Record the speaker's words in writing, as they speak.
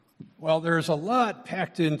Well, there's a lot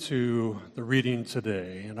packed into the reading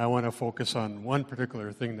today, and I want to focus on one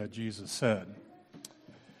particular thing that Jesus said.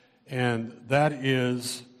 And that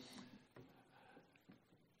is,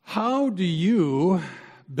 how do you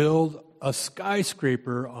build a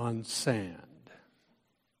skyscraper on sand?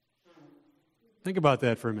 Think about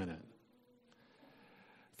that for a minute.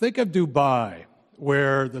 Think of Dubai,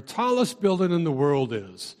 where the tallest building in the world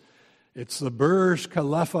is. It's the Burj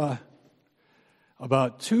Khalifa,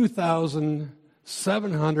 about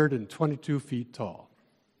 2,722 feet tall.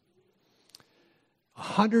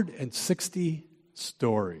 160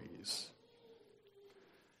 stories.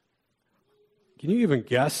 Can you even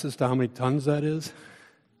guess as to how many tons that is?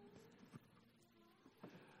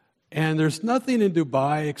 And there's nothing in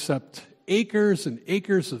Dubai except acres and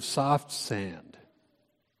acres of soft sand.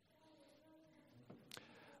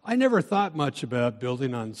 I never thought much about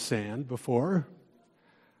building on sand before.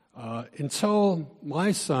 Until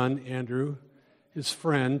my son, Andrew, his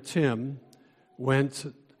friend, Tim,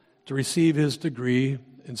 went to receive his degree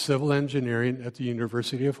in civil engineering at the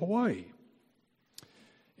University of Hawaii.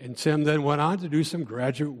 And Tim then went on to do some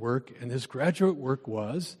graduate work, and his graduate work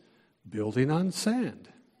was building on sand.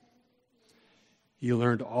 He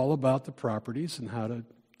learned all about the properties and how to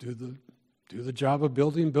do the job of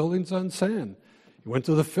building buildings on sand. He went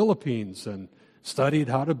to the Philippines and studied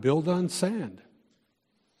how to build on sand.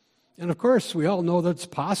 And of course, we all know that's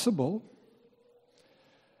possible.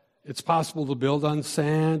 It's possible to build on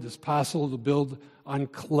sand. It's possible to build on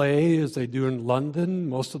clay, as they do in London.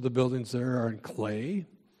 Most of the buildings there are in clay.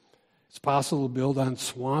 It's possible to build on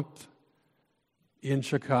swamp in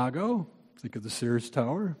Chicago. Think of the Sears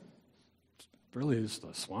Tower. It really is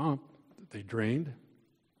the swamp that they drained.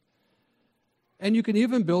 And you can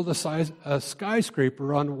even build a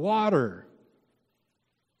skyscraper on water.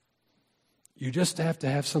 You just have to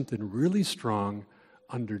have something really strong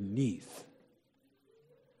underneath.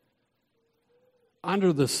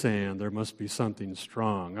 Under the sand, there must be something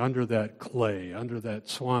strong. Under that clay, under that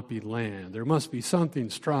swampy land, there must be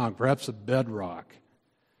something strong, perhaps a bedrock.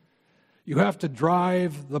 You have to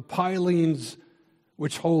drive the pilings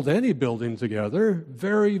which hold any building together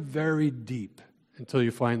very, very deep until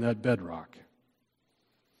you find that bedrock.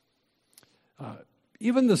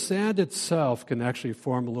 Even the sand itself can actually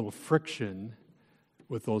form a little friction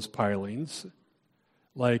with those pilings,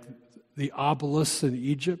 like the obelisks in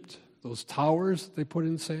Egypt, those towers they put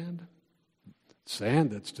in sand. Sand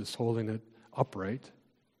that's just holding it upright.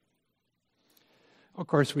 Of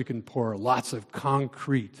course, we can pour lots of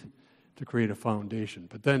concrete to create a foundation,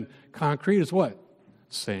 but then concrete is what?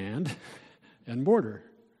 Sand and mortar.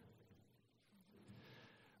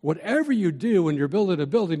 Whatever you do when you're building a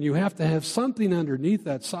building, you have to have something underneath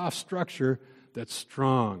that soft structure that's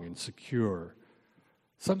strong and secure,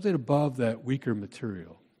 something above that weaker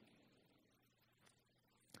material.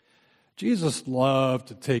 Jesus loved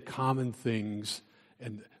to take common things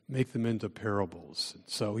and make them into parables. And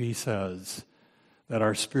so he says that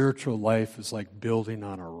our spiritual life is like building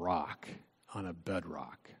on a rock, on a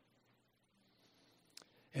bedrock.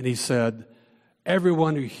 And he said,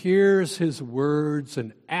 everyone who hears his words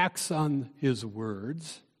and acts on his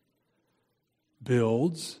words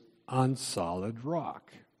builds on solid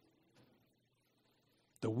rock.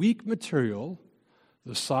 The weak material,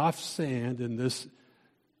 the soft sand in this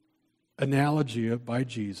analogy by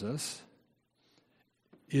Jesus,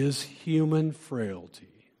 is human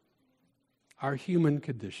frailty, our human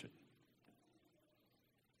condition.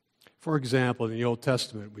 For example, in the Old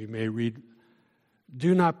Testament, we may read,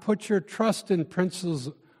 "Do not put your trust in princes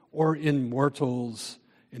or in mortals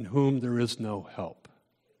in whom there is no help."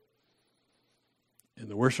 In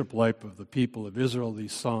the worship life of the people of Israel,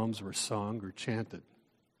 these psalms were sung or chanted.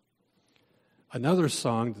 Another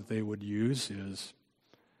song that they would use is,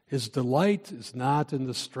 "His delight is not in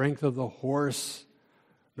the strength of the horse,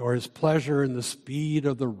 nor his pleasure in the speed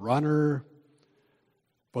of the runner,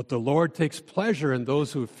 but the Lord takes pleasure in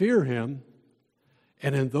those who fear him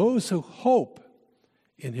and in those who hope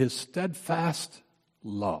in his steadfast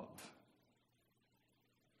love."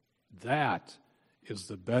 That is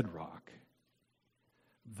the bedrock.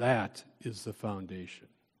 That is the foundation.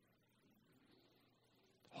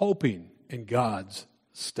 Hoping in God's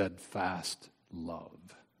steadfast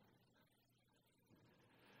love.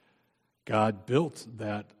 God built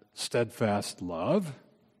that steadfast love,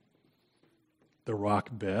 the rock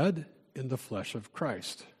bed, in the flesh of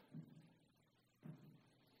Christ.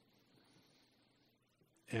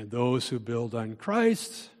 And those who build on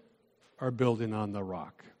Christ are building on the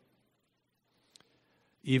rock.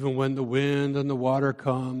 Even when the wind and the water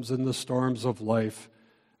comes and the storms of life,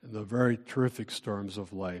 and the very terrific storms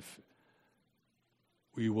of life,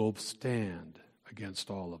 we will stand against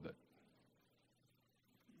all of it.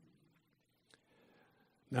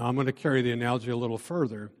 Now, I'm going to carry the analogy a little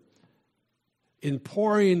further. In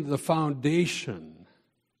pouring the foundation,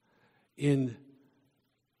 in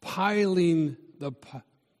piling the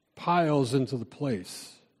piles into the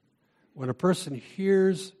place, when a person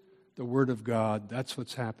hears the Word of God, that's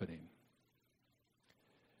what's happening.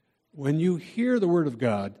 When you hear the Word of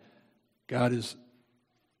God, God is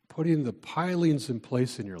putting the pilings in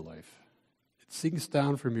place in your life. It sinks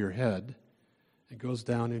down from your head and goes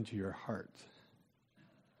down into your heart.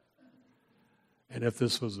 And if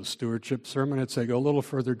this was a stewardship sermon, I'd say go a little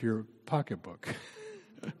further to your pocketbook.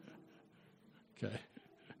 Okay.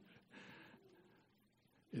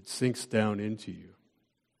 It sinks down into you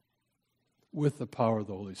with the power of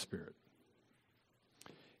the Holy Spirit.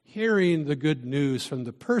 Hearing the good news from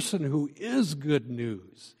the person who is good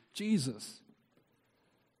news, Jesus,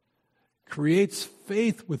 creates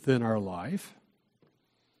faith within our life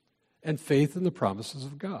and faith in the promises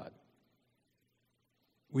of God.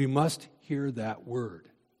 We must hear that word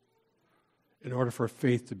in order for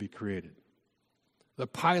faith to be created. The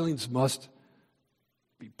pilings must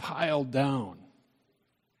be piled down.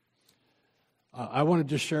 I want to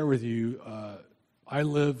just share with you, I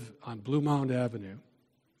live on Blue Mound Avenue,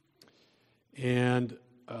 and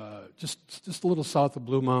just a little south of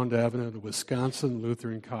Blue Mound Avenue, the Wisconsin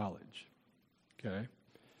Lutheran College. Okay?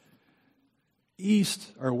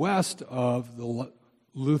 East or west of the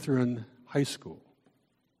Lutheran High School.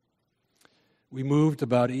 We moved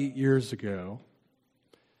about 8 years ago,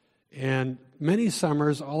 and many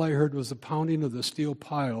summers, all I heard was the pounding of the steel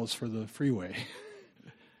piles for the freeway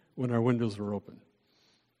when our windows were open.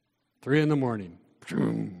 3 a.m,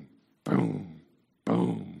 boom, boom,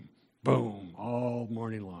 boom, boom, all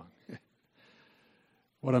morning long.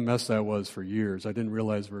 What a mess that was for years. I didn't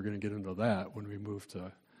realize we were going to get into that when we moved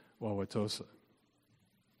to Wauwatosa.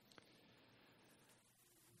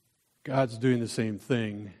 God's doing the same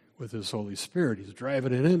thing with His Holy Spirit. He's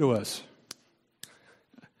driving it into us.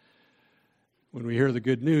 When we hear the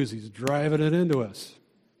good news, He's driving it into us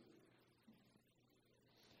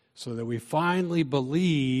so that we finally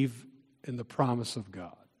believe in the promise of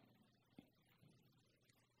God.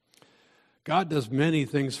 God does many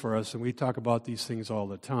things for us, and we talk about these things all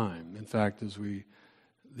the time. In fact,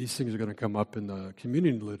 these things are going to come up in the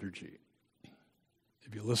communion liturgy.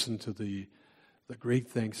 If you listen to the Great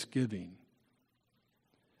Thanksgiving,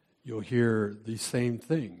 you'll hear these same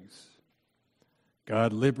things.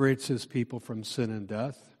 God liberates His people from sin and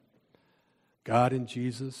death. God in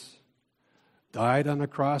Jesus died on a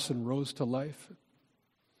cross and rose to life.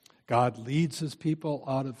 God leads His people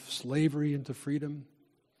out of slavery into freedom.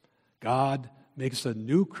 God makes a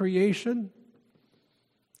new creation,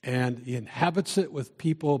 and He inhabits it with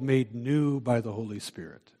people made new by the Holy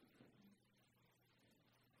Spirit.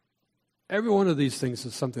 Every one of these things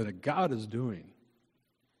is something that God is doing.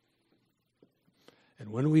 And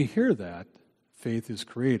when we hear that, faith is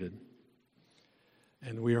created,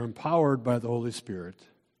 and we are empowered by the Holy Spirit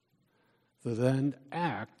to then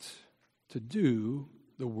act to do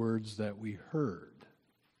the words that we heard.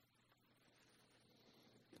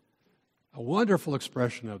 A wonderful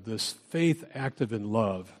expression of this faith active in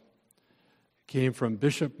love came from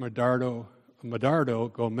Bishop Medardo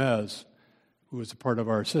Gomez, who was a part of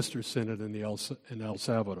our sister synod in El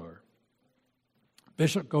Salvador.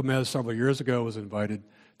 Bishop Gomez, several years ago, was invited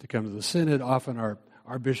to come to the synod. Often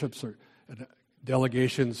our bishops or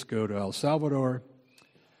delegations go to El Salvador.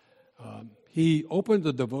 He opened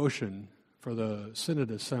the devotion for the synod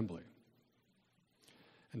assembly.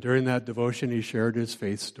 And during that devotion, he shared his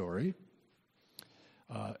faith story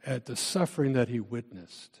at the suffering that he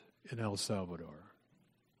witnessed in El Salvador.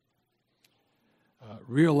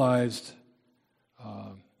 Realized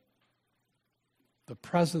the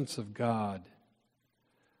presence of God,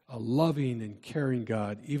 a loving and caring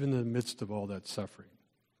God, even in the midst of all that suffering.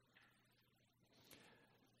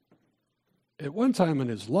 At one time in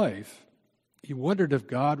his life, he wondered if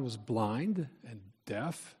God was blind and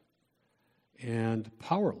deaf and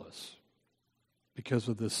powerless because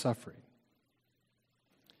of this suffering.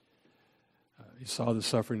 He saw the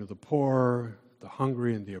suffering of the poor, the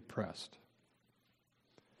hungry, and the oppressed.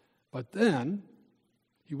 But then,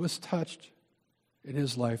 he was touched in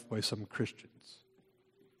his life by some Christians.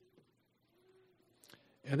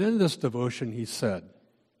 And in this devotion, he said,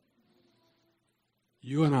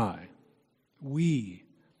 "You and I, we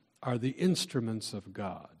are the instruments of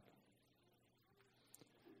God.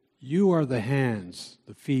 You are the hands,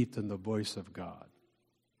 the feet, and the voice of God.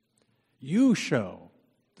 You show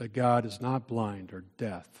that God is not blind or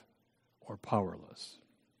deaf or powerless."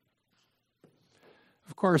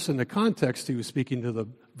 Of course, in the context, he was speaking to the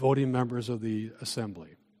voting members of the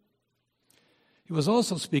assembly. He was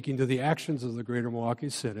also speaking to the actions of the Greater Milwaukee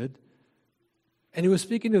Synod, and he was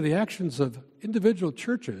speaking to the actions of individual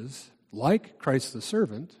churches like Christ the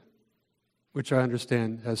Servant, which I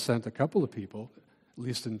understand has sent a couple of people, at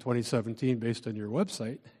least in 2017 based on your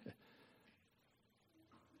website,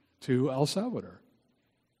 to El Salvador.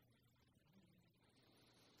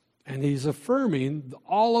 And he's affirming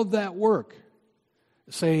all of that work,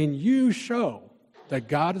 saying, you show that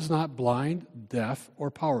God is not blind, deaf,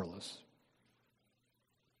 or powerless.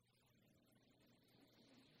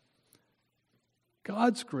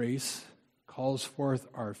 God's grace calls forth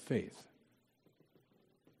our faith.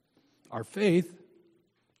 Our faith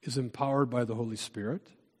is empowered by the Holy Spirit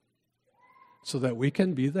so that we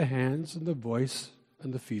can be the hands and the voice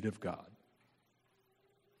and the feet of God.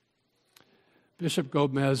 Bishop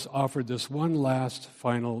Gomez offered this one last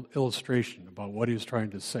final illustration about what he was trying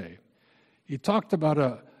to say. He talked about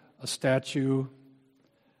a statue.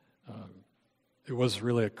 It was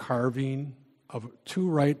really a carving of two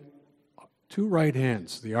right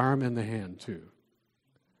hands, the arm and the hand too,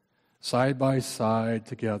 side by side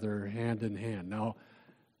together, hand in hand. Now,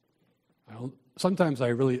 sometimes I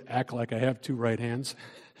really act like I have two right hands,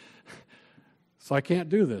 so I can't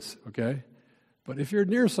do this, okay? But if you're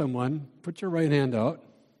near someone, put your right hand out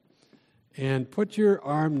and put your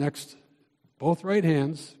arm next, both right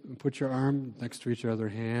hands, and put your arm next to each other,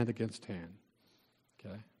 hand against hand.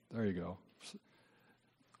 Okay, there you go.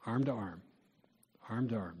 Arm to arm, arm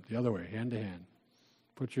to arm, the other way, hand to hand.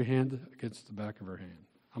 Put your hand against the back of her hand.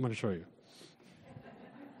 I'm going to show you.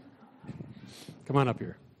 Come on up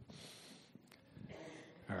here.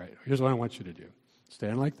 All right, here's what I want you to do.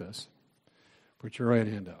 Stand like this. Put your right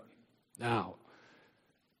hand out. Now,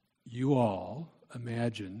 you all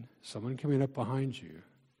imagine someone coming up behind you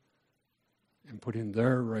and putting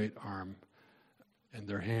their right arm and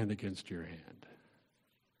their hand against your hand.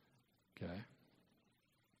 Okay?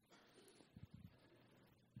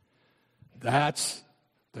 That's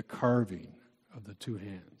the carving of the two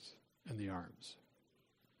hands and the arms.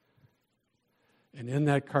 And in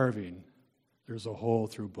that carving, there's a hole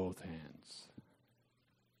through both hands.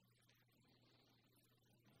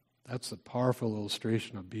 That's a powerful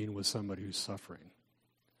illustration of being with somebody who's suffering.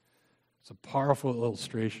 It's a powerful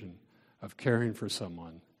illustration of caring for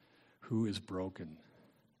someone who is broken.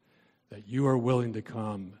 That you are willing to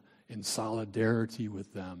come in solidarity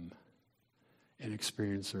with them and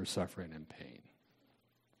experience their suffering and pain.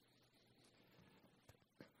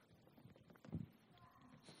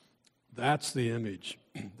 That's the image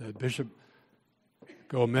that Bishop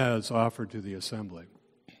Gomez offered to the assembly.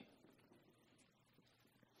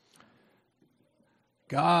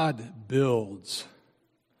 God builds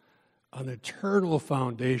an eternal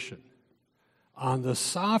foundation on the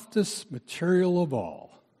softest material of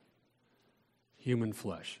all, human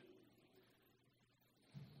flesh.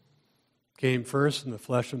 Came first in the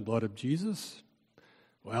flesh and blood of Jesus?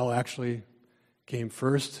 Well, actually, came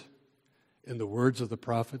first in the words of the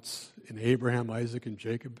prophets, in Abraham, Isaac, and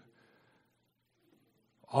Jacob.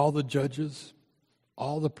 All the judges,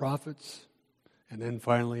 all the prophets, and then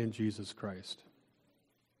finally in Jesus Christ.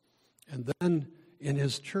 And then in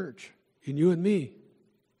his church, in you and me.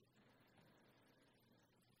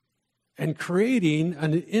 And creating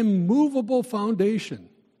an immovable foundation,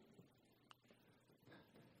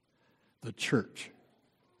 the church,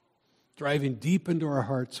 driving deep into our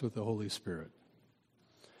hearts with the Holy Spirit.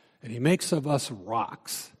 And he makes of us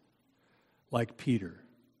rocks, like Peter.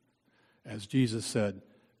 As Jesus said,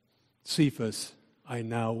 Cephas, I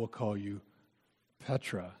now will call you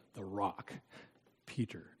Petra, the rock,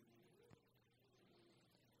 Peter.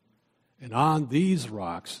 And on these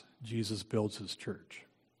rocks, Jesus builds his church.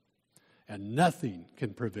 And nothing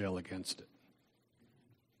can prevail against it.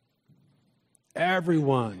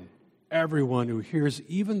 Everyone who hears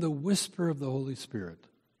even the whisper of the Holy Spirit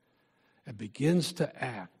and begins to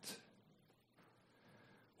act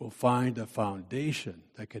will find a foundation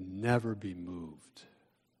that can never be moved.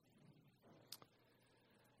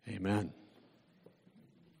 Amen.